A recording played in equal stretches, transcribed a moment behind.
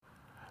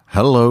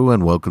Hello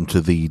and welcome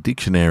to the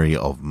Dictionary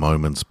of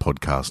Moments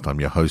podcast. I'm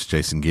your host,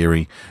 Jason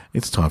Geary.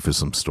 It's time for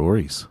some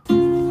stories.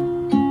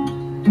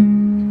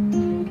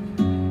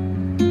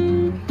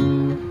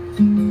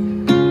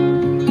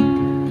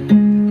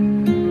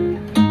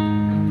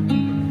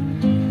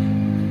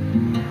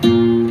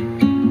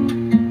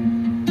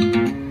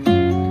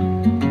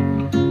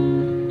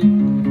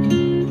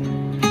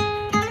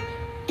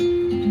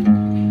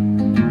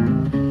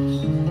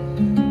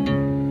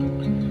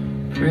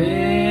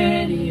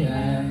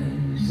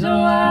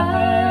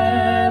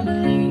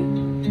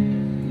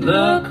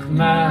 Look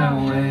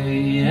my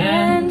way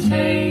and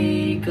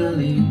take a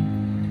leap.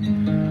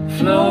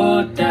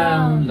 Float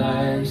down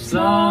life's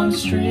long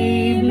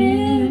stream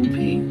in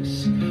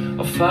peace.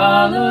 I'll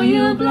follow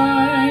you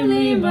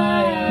blindly,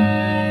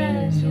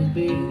 my eyes will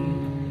be.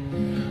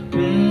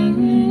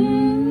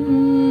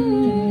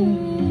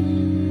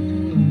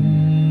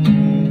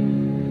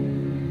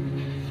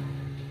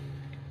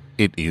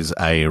 It is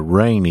a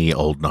rainy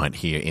old night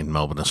here in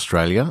Melbourne,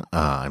 Australia.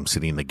 I'm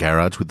sitting in the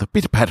garage with a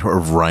pitter-patter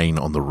of rain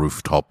on the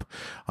rooftop.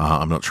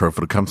 I'm not sure if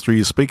it'll come through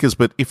your speakers,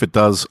 but if it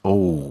does,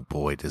 oh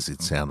boy, does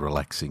it sound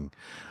relaxing.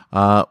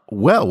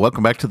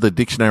 Welcome back to the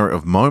Dictionary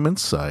of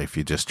Moments. If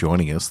you're just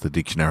joining us, the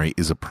dictionary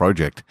is a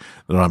project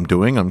that I'm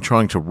doing. I'm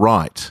trying to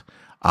write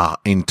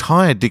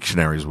entire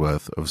dictionaries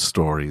worth of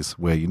stories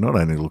where you not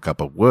only look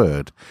up a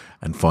word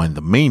and find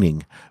the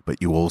meaning,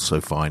 but you also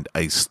find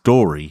a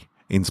story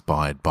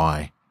inspired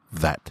by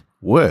that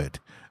word.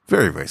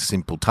 Very, very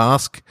simple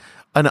task,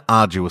 an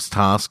arduous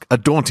task, a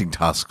daunting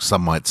task,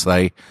 some might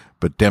say,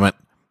 but damn it,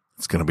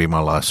 it's going to be my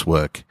life's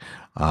work.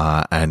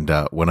 And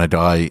when I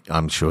die,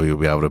 I'm sure you'll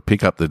be able to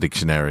pick up the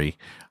dictionary.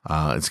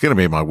 It's going to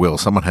be in my will.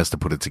 Someone has to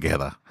put it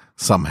together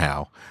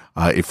somehow.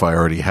 If I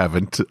already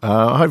haven't,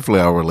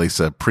 hopefully I'll release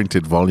a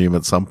printed volume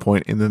at some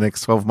point in the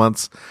next 12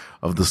 months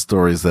of the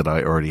stories that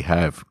I already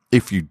have.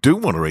 If you do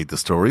want to read the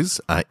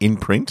stories in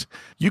print,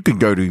 you can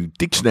go to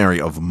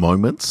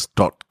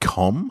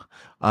dictionaryofmoments.com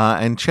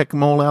and check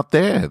them all out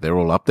there. They're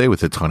all up there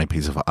with a tiny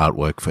piece of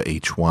artwork for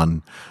each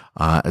one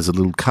as a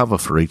little cover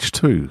for each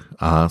too.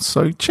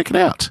 So check it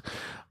out.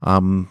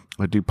 I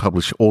do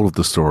publish all of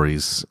the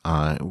stories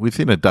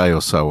within a day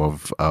or so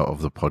of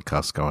the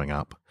podcast going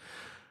up.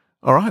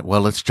 All right, well,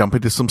 let's jump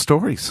into some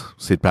stories.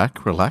 Sit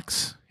back,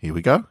 relax. Here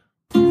we go.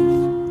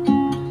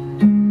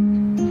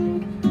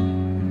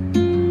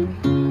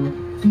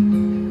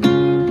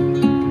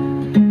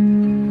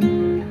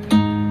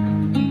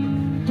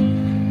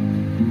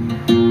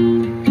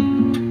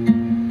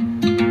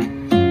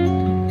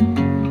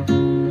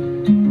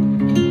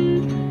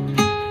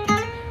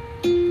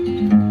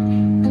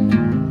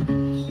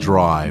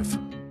 Drive.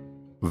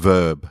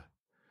 Verb.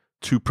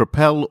 To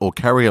propel or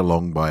carry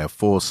along by a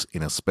force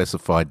in a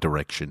specified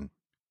direction.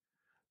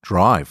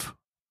 Drive.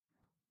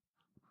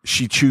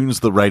 She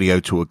tunes the radio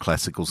to a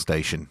classical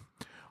station.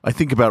 I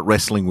think about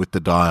wrestling with the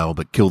dial,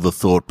 but kill the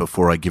thought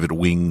before I give it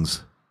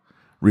wings.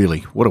 Really,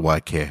 what do I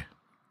care?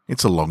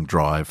 It's a long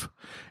drive.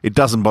 It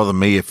doesn't bother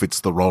me if it's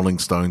the Rolling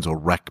Stones or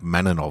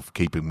Rachmaninoff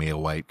keeping me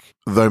awake,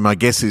 though my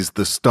guess is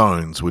the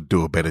Stones would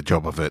do a better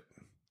job of it.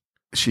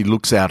 She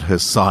looks out her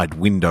side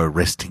window,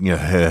 resting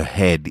her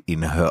head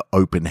in her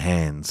open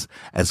hands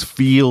as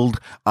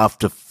field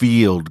after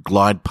field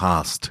glide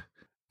past,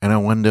 and I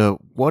wonder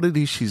what it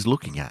is she's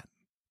looking at.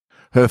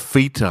 Her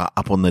feet are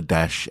up on the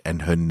dash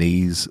and her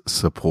knees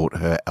support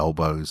her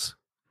elbows.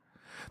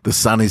 The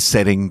sun is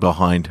setting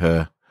behind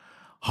her,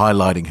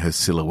 highlighting her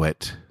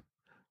silhouette,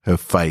 her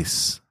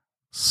face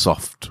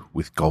soft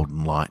with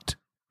golden light.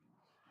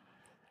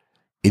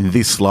 In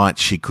this light,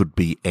 she could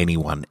be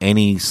anyone,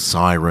 any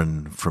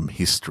siren from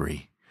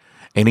history,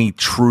 any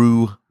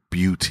true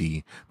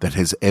beauty that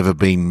has ever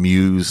been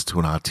muse to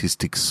an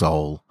artistic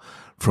soul,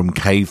 from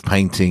cave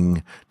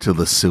painting to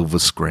the silver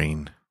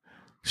screen.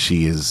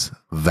 She is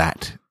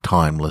that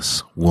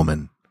timeless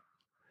woman.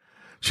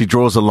 She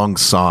draws a long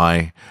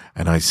sigh,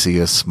 and I see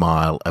a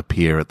smile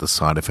appear at the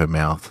side of her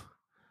mouth.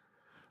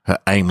 Her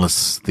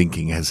aimless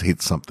thinking has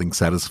hit something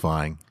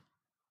satisfying.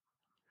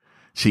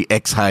 She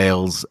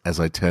exhales as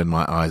I turn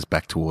my eyes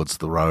back towards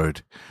the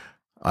road.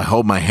 I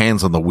hold my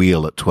hands on the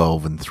wheel at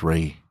 12 and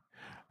 3,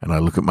 and I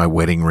look at my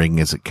wedding ring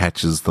as it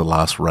catches the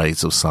last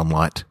rays of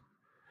sunlight.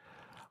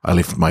 I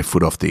lift my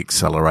foot off the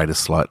accelerator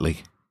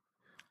slightly.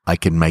 I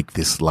can make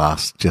this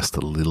last just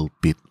a little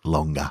bit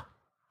longer.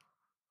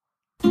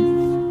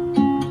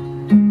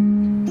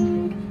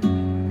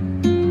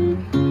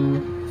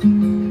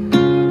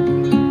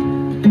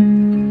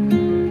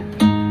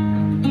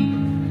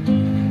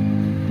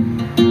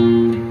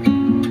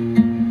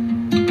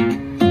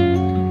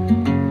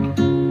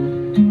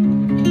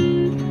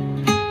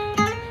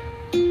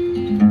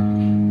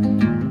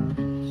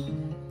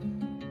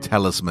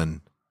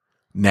 Talisman.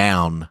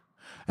 Noun.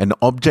 An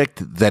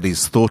object that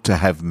is thought to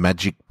have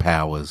magic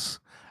powers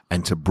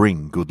and to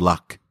bring good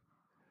luck.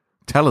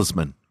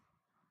 Talisman.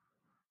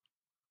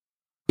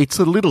 It's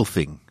a little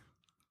thing.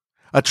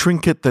 A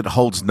trinket that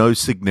holds no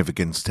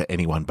significance to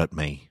anyone but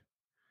me.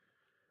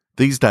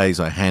 These days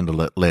I handle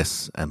it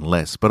less and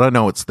less, but I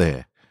know it's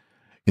there.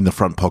 in the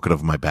front pocket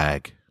of my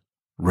bag,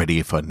 ready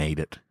if I need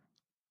it.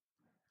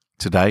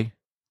 Today,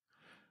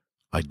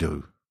 I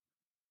do.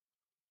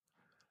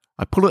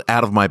 I pull it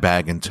out of my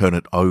bag and turn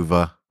it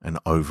over and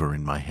over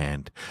in my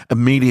hand.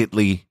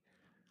 Immediately,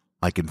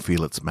 I can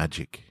feel its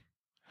magic.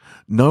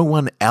 No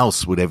one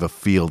else would ever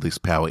feel this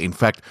power. In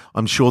fact,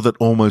 I'm sure that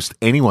almost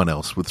anyone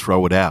else would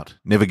throw it out,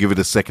 never give it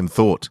a second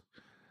thought.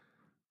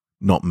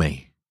 Not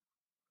me.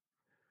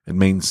 It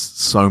means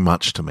so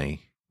much to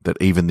me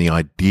that even the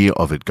idea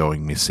of it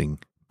going missing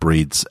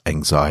breeds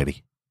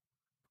anxiety.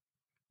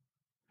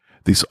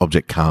 This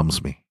object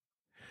calms me.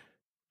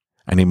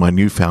 And in my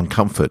newfound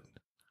comfort,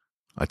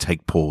 I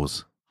take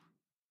pause.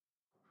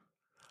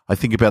 I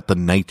think about the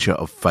nature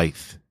of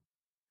faith.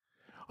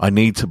 I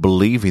need to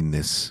believe in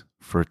this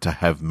for it to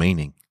have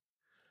meaning,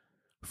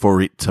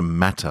 for it to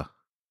matter.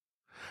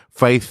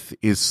 Faith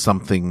is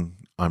something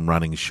I'm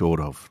running short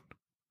of.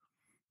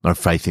 No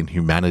faith in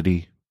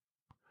humanity,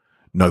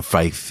 no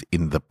faith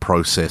in the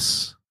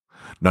process,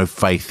 no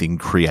faith in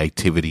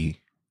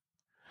creativity,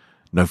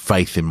 no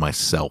faith in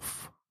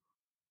myself.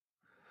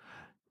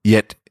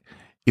 Yet,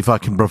 if I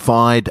can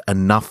provide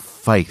enough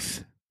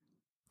faith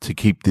to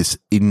keep this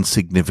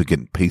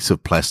insignificant piece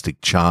of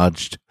plastic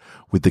charged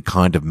with the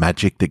kind of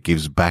magic that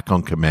gives back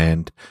on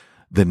command,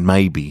 then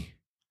maybe,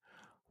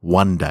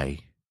 one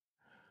day,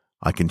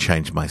 I can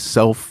change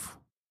myself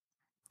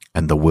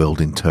and the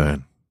world in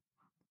turn,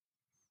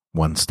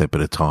 one step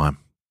at a time.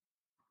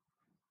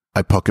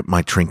 I pocket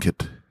my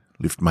trinket,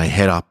 lift my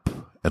head up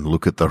and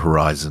look at the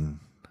horizon,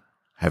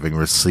 having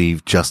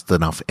received just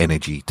enough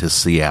energy to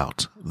see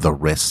out the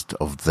rest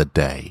of the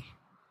day.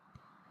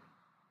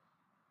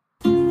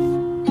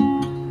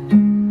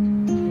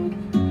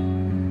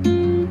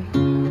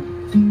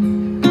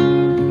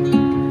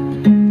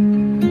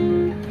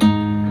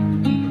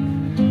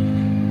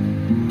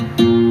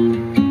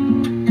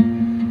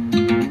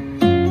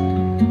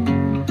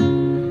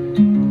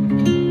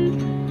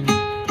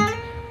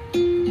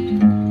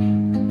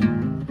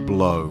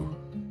 Blow.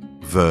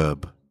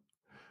 Verb.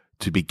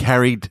 To be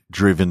carried,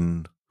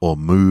 driven, or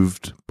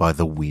moved by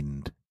the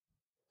wind.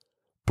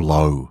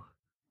 Blow.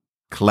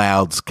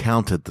 Clouds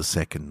counted the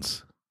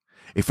seconds.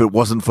 If it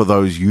wasn't for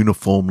those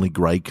uniformly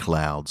grey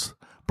clouds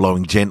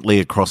blowing gently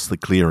across the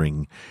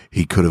clearing,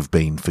 he could have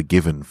been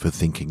forgiven for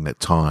thinking that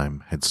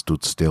time had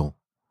stood still.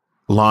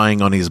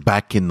 Lying on his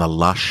back in the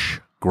lush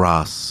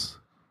grass,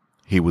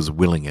 he was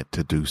willing it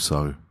to do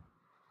so.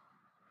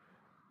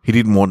 He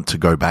didn't want to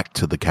go back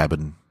to the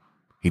cabin.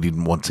 He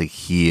didn't want to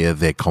hear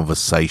their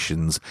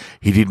conversations.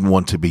 He didn't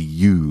want to be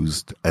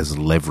used as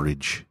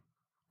leverage.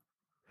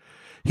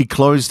 He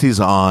closed his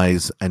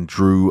eyes and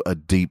drew a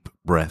deep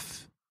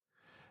breath,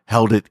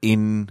 held it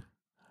in,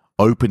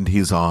 opened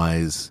his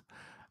eyes,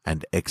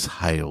 and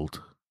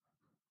exhaled.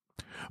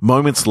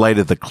 Moments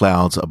later, the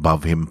clouds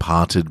above him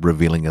parted,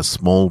 revealing a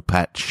small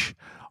patch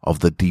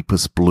of the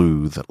deepest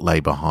blue that lay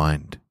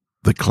behind.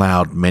 The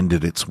cloud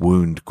mended its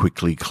wound,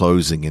 quickly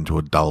closing into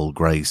a dull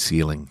grey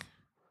ceiling.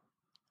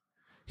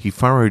 He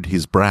furrowed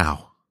his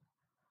brow.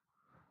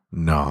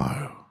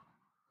 No,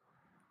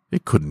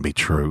 it couldn't be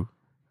true.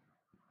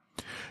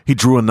 He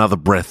drew another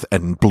breath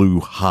and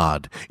blew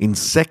hard. In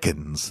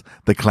seconds,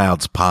 the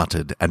clouds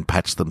parted and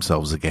patched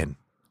themselves again.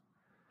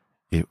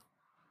 It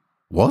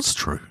was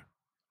true.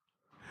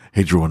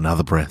 He drew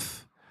another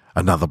breath,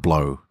 another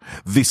blow,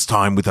 this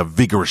time with a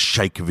vigorous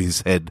shake of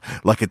his head,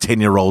 like a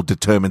 10-year-old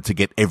determined to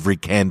get every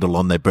candle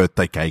on their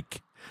birthday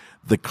cake.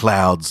 The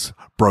clouds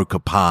broke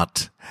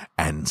apart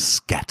and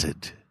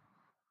scattered.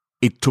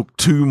 It took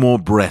 2 more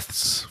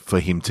breaths for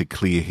him to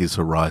clear his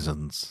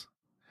horizons.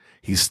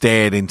 He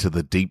stared into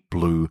the deep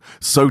blue,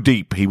 so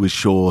deep he was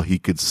sure he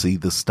could see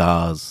the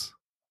stars.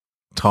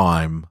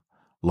 Time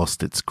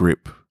lost its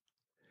grip.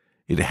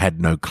 It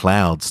had no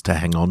clouds to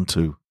hang on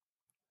to.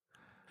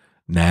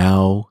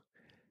 Now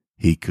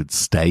he could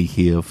stay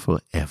here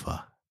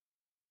forever.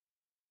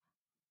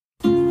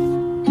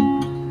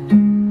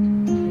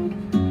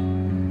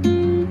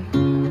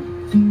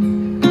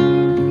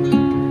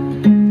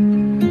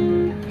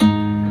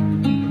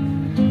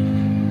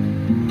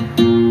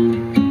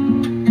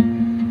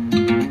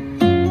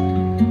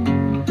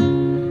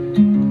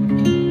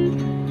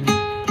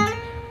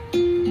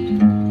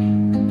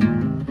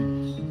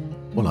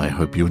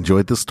 Hope you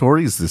enjoyed the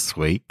stories this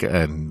week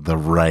and the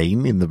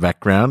rain in the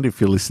background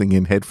if you're listening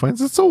in headphones.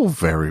 It's all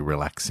very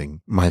relaxing.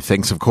 My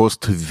thanks, of course,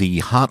 to the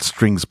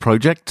Heartstrings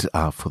Project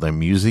for their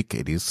music.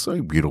 It is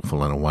so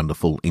beautiful and a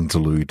wonderful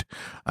interlude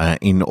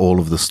in all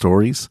of the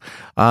stories.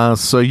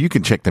 So you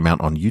can check them out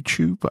on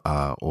YouTube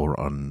or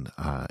on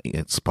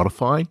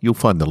Spotify. You'll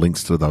find the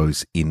links to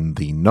those in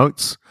the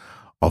notes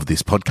of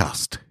this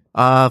podcast.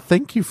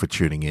 Thank you for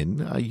tuning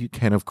in. You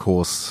can, of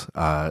course,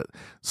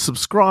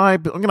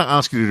 subscribe. I'm going to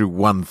ask you to do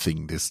one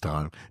thing this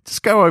time.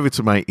 Just go over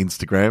to my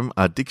Instagram,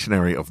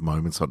 Dictionary of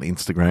Moments on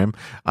Instagram,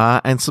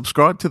 and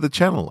subscribe to the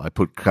channel. I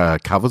put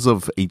covers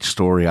of each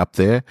story up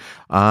there,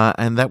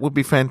 and that would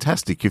be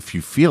fantastic. If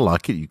you feel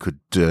like it, you could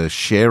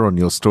share on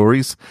your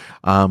stories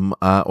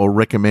or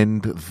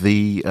recommend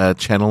the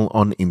channel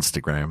on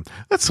Instagram.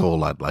 That's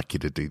all I'd like you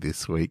to do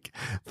this week.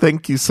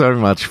 Thank you so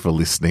much for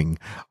listening.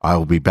 I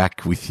will be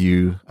back with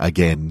you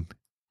again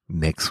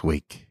next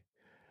week.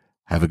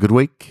 Have a good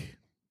week.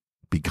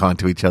 Be kind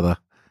to each other.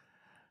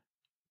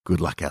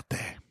 Good luck out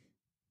there.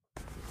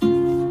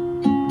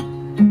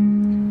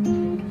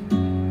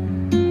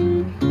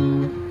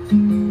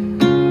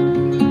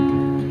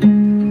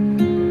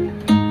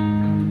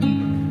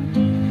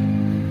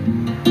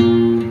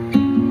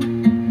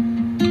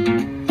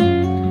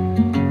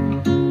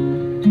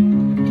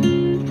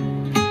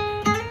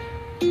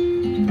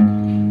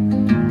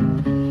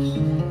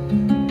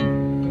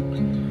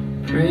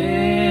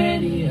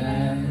 Pretty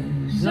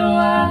eyes, oh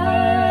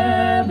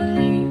I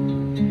believe.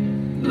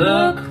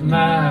 Look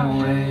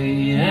my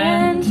way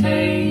and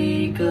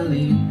take a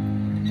leap.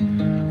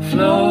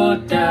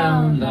 Float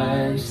down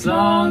life's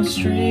long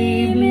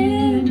stream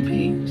in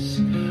peace.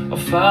 I'll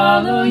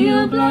follow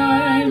you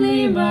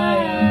blindly, my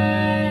eyes.